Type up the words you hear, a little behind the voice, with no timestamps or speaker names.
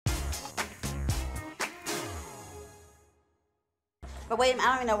But wait a minute,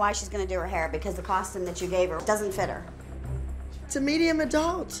 I don't even know why she's gonna do her hair because the costume that you gave her doesn't fit her. It's a medium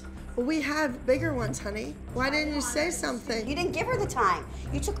adult. Well, we have bigger ones, honey. Why didn't you say something? You didn't give her the time.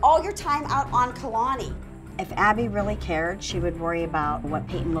 You took all your time out on Kalani. If Abby really cared, she would worry about what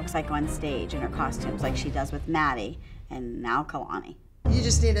Payton looks like on stage in her costumes, like she does with Maddie and now Kalani. You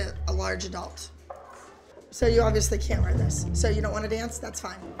just need a large adult. So you obviously can't wear this. So you don't want to dance? That's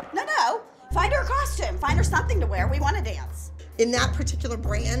fine. No. Find her a costume. Find her something to wear. We want to dance. In that particular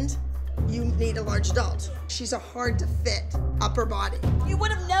brand, you need a large adult. She's a hard to fit upper body. You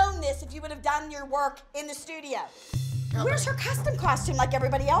would have known this if you would have done your work in the studio. Where's her custom costume like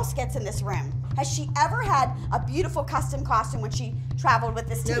everybody else gets in this room? Has she ever had a beautiful custom costume when she traveled with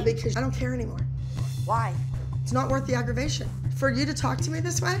this team? No, because I don't care anymore. Why? It's not worth the aggravation. For you to talk to me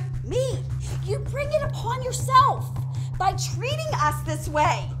this way? Me? You bring it upon yourself by treating us this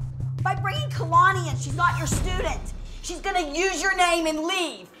way. By bringing Kalani in, she's not your student. She's gonna use your name and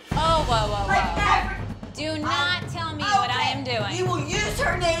leave. Oh, whoa. Like Do not tell me what I am doing. You will use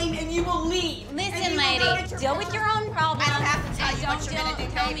her name and you will leave. Listen, lady, deal with your own problems. I don't have to tell you what you're gonna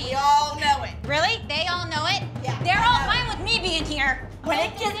do, tell babe. me. We all know it. Really? They all know it? Yeah. They're all fine with me being here. When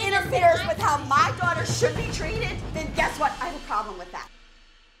it interferes with how my daughter should be treated, then guess what? I have a problem with that.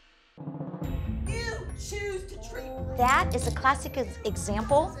 You choose to treat her. That is a classic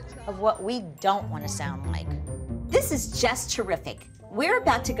example of what we don't want to sound like. This is just terrific. We're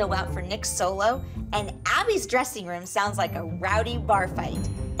about to go out for Nick's solo, and Abby's dressing room sounds like a rowdy bar fight.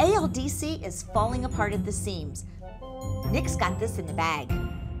 ALDC is falling apart at the seams. Nick's got this in the bag.